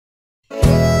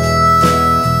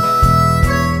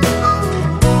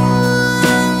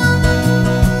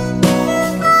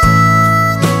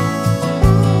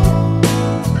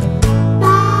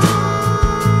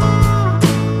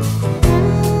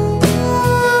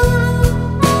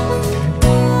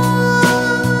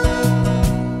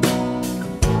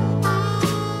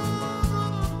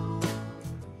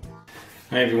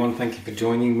Hi everyone, thank you for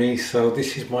joining me. So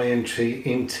this is my entry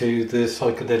into the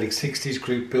Psychedelic 60s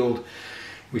group build,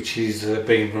 which is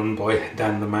being run by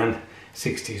Dan the Man,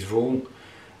 60s Rule.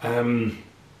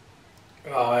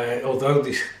 Although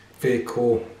this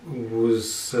vehicle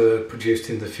was produced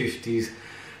in the 50s,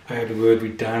 I had a word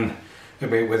with Dan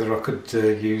about whether I could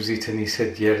use it, and he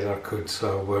said yeah I could.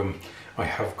 So I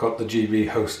have got the GB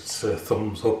host's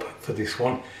thumbs up for this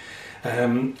one. I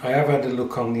have had a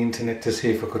look on the internet to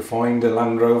see if I could find a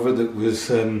Land Rover that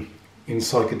was in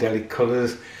psychedelic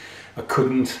colours. I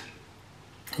couldn't,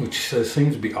 which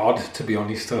seems a bit odd, to be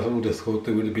honest. I would have thought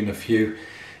there would have been a few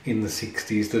in the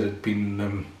 60s that had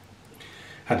been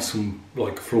had some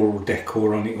like floral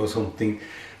decor on it or something.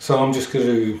 So I'm just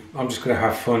gonna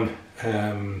have fun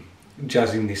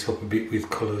jazzing this up a bit with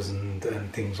colours and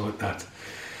things like that.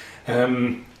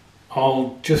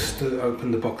 I'll just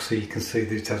open the box so you can see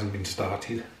that it hasn't been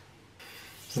started.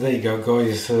 So there you go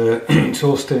guys, it's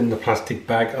all still in the plastic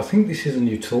bag. I think this is a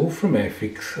new tool from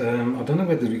Airfix. I don't know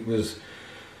whether it was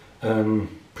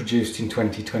produced in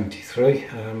 2023.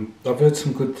 I've heard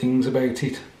some good things about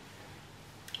it,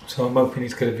 so I'm hoping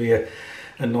it's going to be a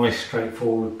nice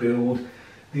straightforward build.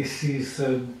 This is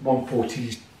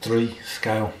 143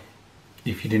 scale,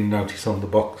 if you didn't notice on the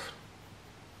box.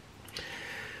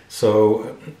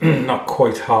 So not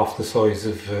quite half the size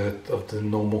of the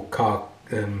normal car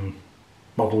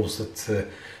models that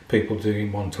people do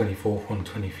in 124th,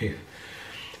 125th.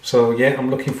 So yeah, I'm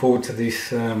looking forward to this.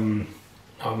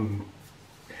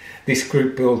 This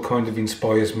group build kind of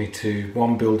inspires me to,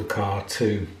 one, build a car,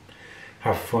 two,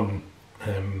 have fun,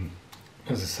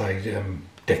 as I say,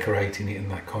 decorating it and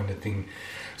that kind of thing.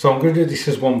 So I'm going to do this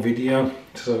as one video.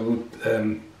 So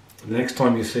the next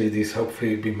time you see this,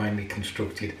 hopefully it'll be mainly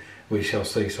constructed. We shall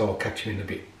see, so I'll catch you in a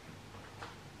bit.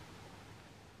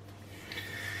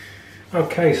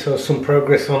 Okay, so some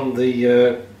progress on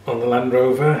the Land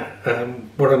Rover.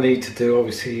 What I need to do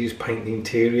obviously is paint the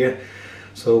interior.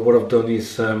 So what I've done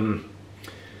is got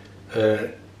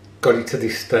it to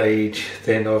this stage,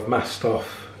 then I've masked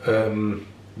off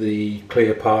the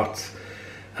clear parts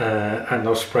and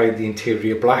I've sprayed the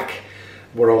interior black.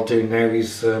 What I'll do now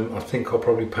is I think I'll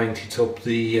probably paint it up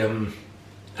the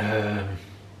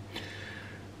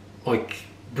like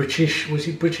British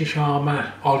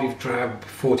Armour olive drab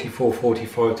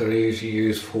 44-45 that I usually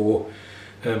use for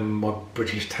my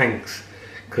British tanks,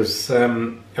 because a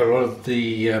lot of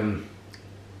the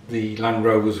Land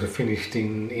Rovers are finished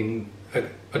in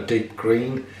a deep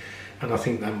green, and I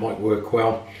think that might work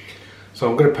well. So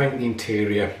I'm going to paint the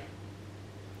interior,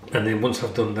 and then once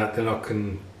I've done that, then I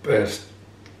can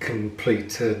complete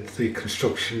the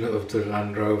construction of the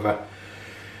Land Rover,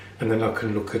 and then I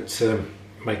can look at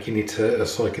making it a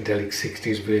psychedelic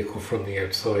 60s vehicle from the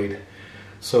outside.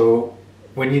 So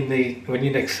when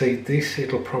you next see this,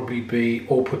 it'll probably be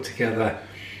all put together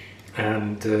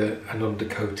and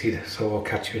undercoated, so I'll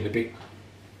catch you in a bit.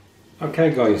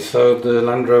 Okay guys, so the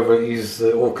Land Rover is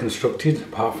all constructed,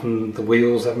 apart from the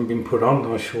wheels haven't been put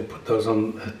on. I shall put those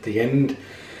on at the end.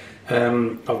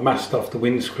 I've masked off the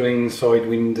windscreen, side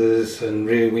windows and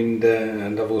rear window,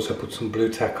 and I've also put some blue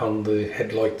tack on the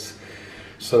headlights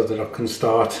so that I can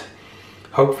start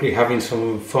hopefully having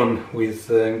some fun with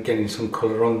getting some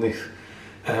colour on this.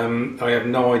 I have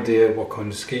no idea what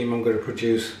kind of scheme I'm going to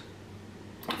produce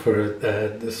for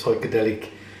the psychedelic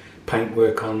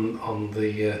paintwork on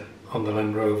the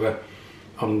Land Rover.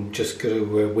 I'm just going to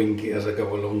wing it as I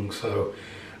go along. So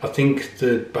I think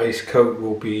the base coat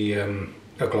will be a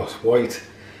gloss white,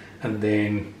 and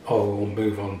then I will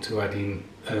move on to adding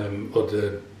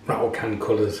other rattle can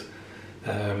colours,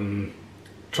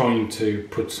 trying to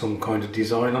put some kind of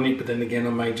design on it, but then again I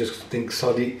may just think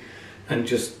sod it and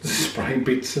just spray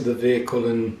bits of the vehicle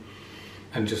and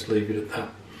just leave it at that.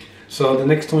 So the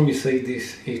next time you see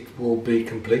this, it will be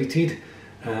completed,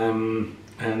 and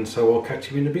so I'll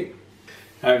catch you in a bit.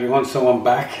 Hi everyone, so I'm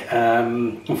back.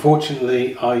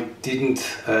 Unfortunately I didn't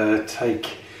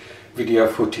take video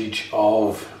footage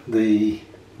of the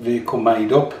vehicle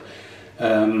made up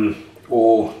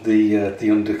or the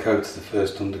undercoat, the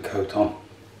first undercoat on.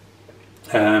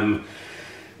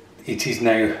 It is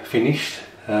now finished.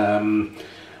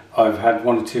 I've had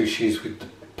one or two issues with the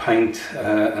paint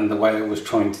and the way I was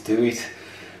trying to do it,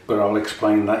 but I'll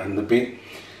explain that in a bit.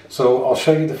 So I'll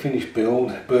show you the finished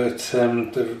build, but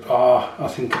there are, I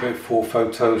think, about 4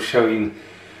 photos showing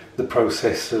the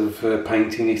process of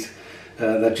painting it.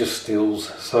 They're just stills,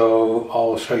 so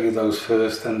I'll show you those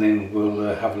first, and then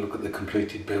we'll have a look at the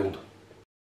completed build.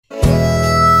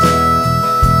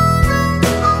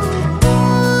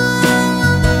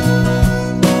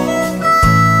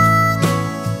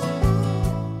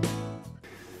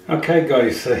 Okay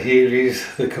guys, so here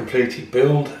is the completed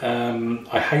build.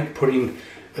 I hate putting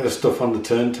stuff on the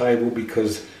turntable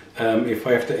because if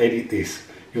I have to edit this,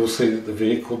 you'll see that the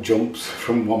vehicle jumps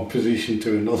from one position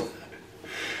to another.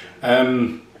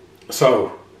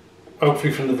 So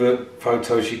hopefully from the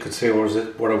photos you could see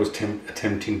what I was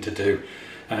attempting to do.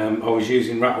 I was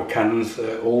using rattle cans,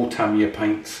 all Tamiya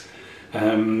paints.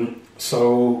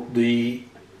 So the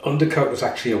undercoat was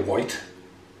actually a white,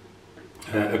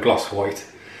 a gloss white.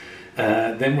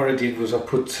 Then what I did was I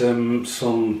put some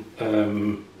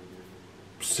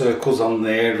circles on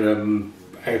there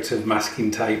out of masking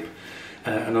tape,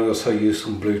 and I also used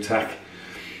some blue tack.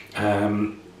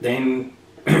 Then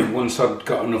once I'd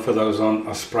got enough of those on,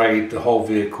 I sprayed the whole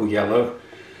vehicle yellow.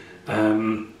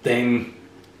 Then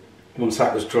once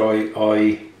that was dry,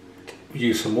 I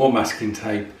used some more masking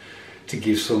tape to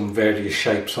give some various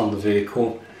shapes on the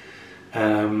vehicle.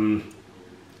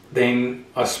 Then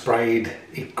I sprayed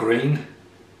it green,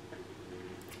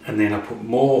 and then I put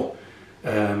more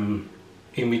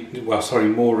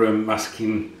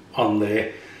masking on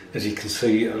there. As you can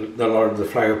see, a lot of the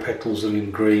flower petals are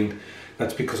in green.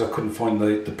 That's because I couldn't find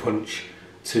the punch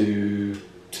to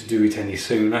do it any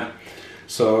sooner.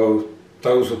 So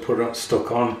those were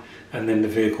stuck on, and then the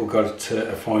vehicle got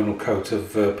a final coat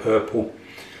of purple.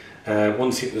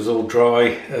 Once it was all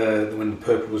dry, when the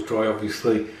purple was dry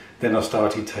obviously, then I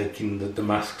started taking the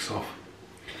masks off.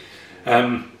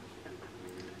 I've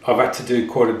had to do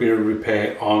quite a bit of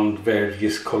repair on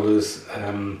various colours.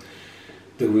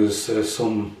 There was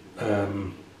some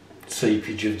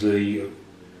seepage of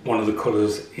one of the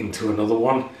colours into another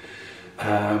one.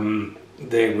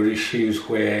 There were issues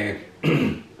where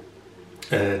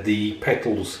the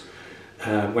petals,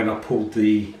 when I pulled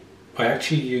I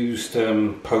actually used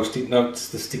post-it notes,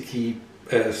 the sticky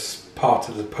part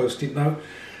of the post-it note,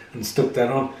 and stuck that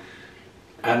on,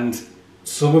 and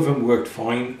some of them worked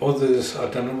fine. Others, I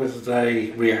don't know whether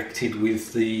they reacted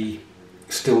with the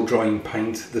still drying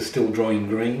paint, the still drying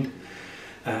green,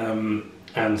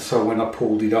 and so when I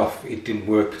pulled it off it didn't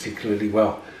work particularly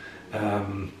well.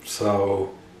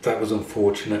 So that was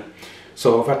unfortunate.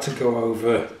 So I've had to go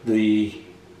over the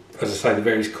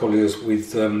various colours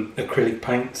with acrylic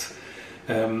paints.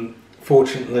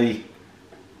 Fortunately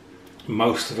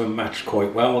most of them matched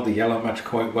quite well. The yellow matched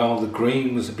quite well, the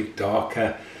green was a bit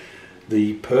darker,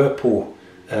 the purple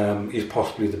is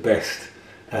possibly the best.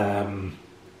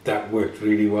 That worked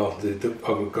really well.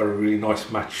 I've got a really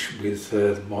nice match with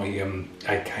my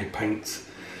AK paints,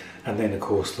 and then of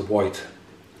course the white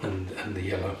and the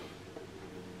yellow.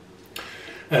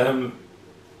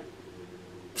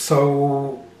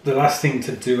 So the last thing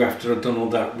to do after I'd done all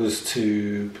that was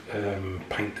to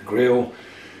paint the grille.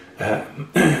 I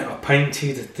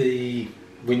painted the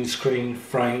windscreen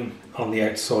frame on the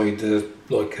outside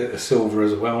like a silver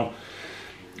as well.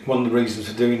 One of the reasons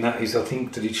for doing that is I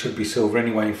think that it should be silver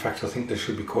anyway. In fact, I think there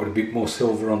should be quite a bit more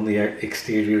silver on the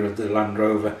exterior of the Land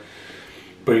Rover.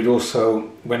 But it also,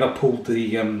 when I pulled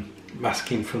the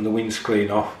masking from the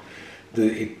windscreen off,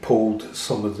 it pulled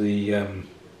some of the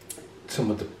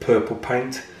purple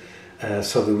paint,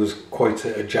 so there was quite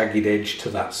a jagged edge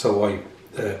to that. So I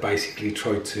basically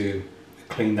tried to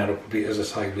clean that up a bit, as I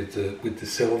say, with the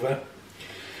silver.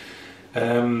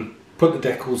 Put the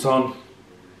decals on.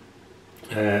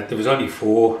 There was only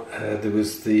four. There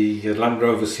was the Land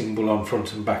Rover symbol on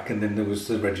front and back, and then there was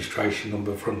the registration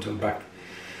number front and back.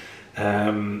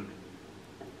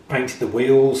 Painted the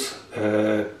wheels.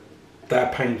 They're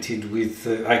painted with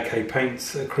AK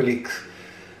paints, acrylics.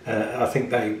 I think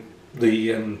the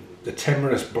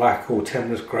Temerus black or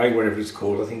Temerus grey, whatever it's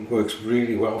called, I think works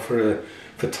really well for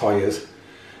tyres.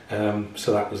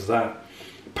 So that was that.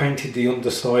 Painted the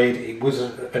underside. It was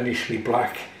initially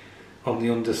black on the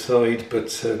underside, but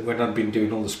when I'd been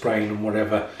doing all the spraying and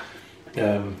whatever,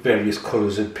 various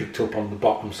colours had picked up on the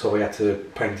bottom, so I had to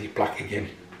paint it black again.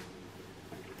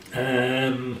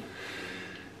 I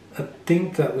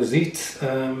think that was it.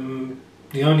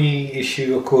 The only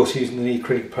issue, of course, using the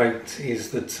acrylic paint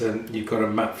is that you've got a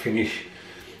matte finish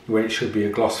where it should be a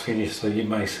gloss finish, so you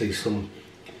may see some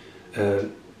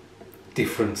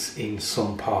difference in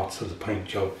some parts of the paint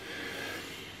job.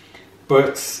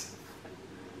 But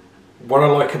what I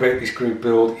like about this group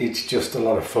build, it's just a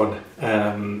lot of fun.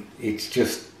 It's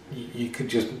just, you could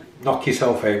just knock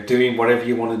yourself out doing whatever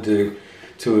you want to do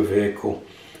to a vehicle,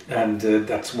 and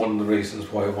that's one of the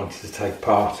reasons why I wanted to take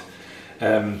part.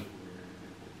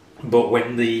 But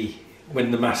when the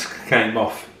mask came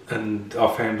off and I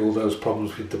found all those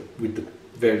problems with the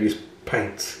various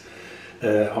paints,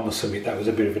 I must admit that was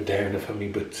a bit of a downer for me,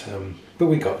 but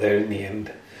we got there in the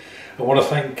end. I want to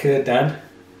thank Dan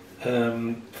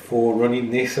for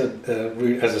running this.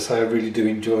 As I say, I really do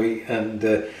enjoy it, and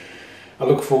I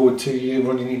look forward to you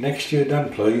running it next year,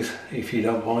 Dan, please, if you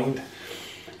don't mind.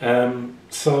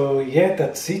 So yeah,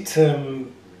 that's it.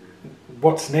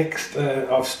 What's next?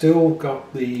 I've still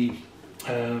got the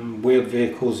wheeled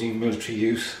vehicles in military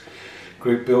use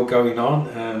group build going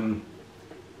on.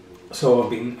 So I've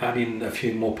been adding a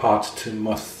few more parts to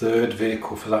my third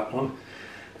vehicle for that one,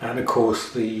 and of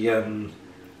course the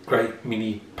great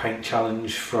mini paint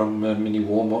challenge from Mini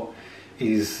Warm Up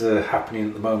is happening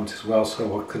at the moment as well,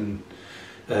 so I can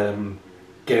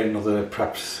get another,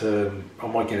 perhaps I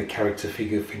might get a character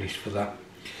figure finished for that.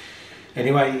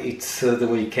 Anyway, it's the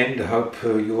weekend. I hope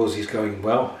yours is going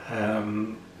well.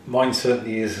 Mine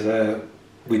certainly is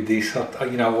with this.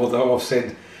 You know, although I've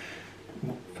said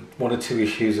one or two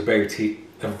issues about it,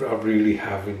 I really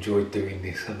have enjoyed doing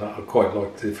this, and I quite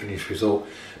like the finished result.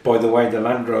 By the way, the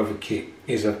Land Rover kit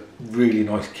is a really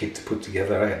nice kit to put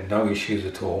together. I had no issues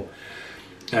at all,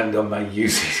 and I may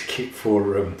use this kit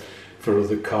for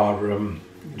other car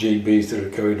GBs that are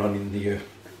going on in the year.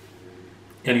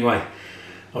 Anyway,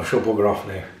 I shall bugger off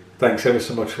now. Thanks ever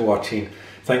so much for watching.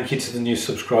 Thank you to the new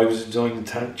subscribers who joined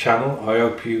the channel. I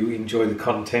hope you enjoy the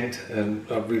content, and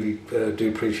I really do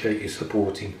appreciate you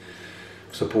supporting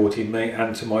me,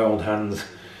 and to my old hands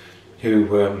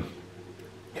who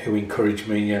encourage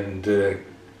me and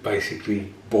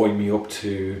basically buoy me up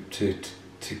to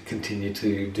continue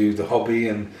to do the hobby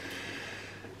and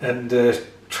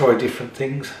try different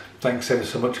things. Thanks ever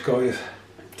so much, guys.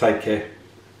 Take care.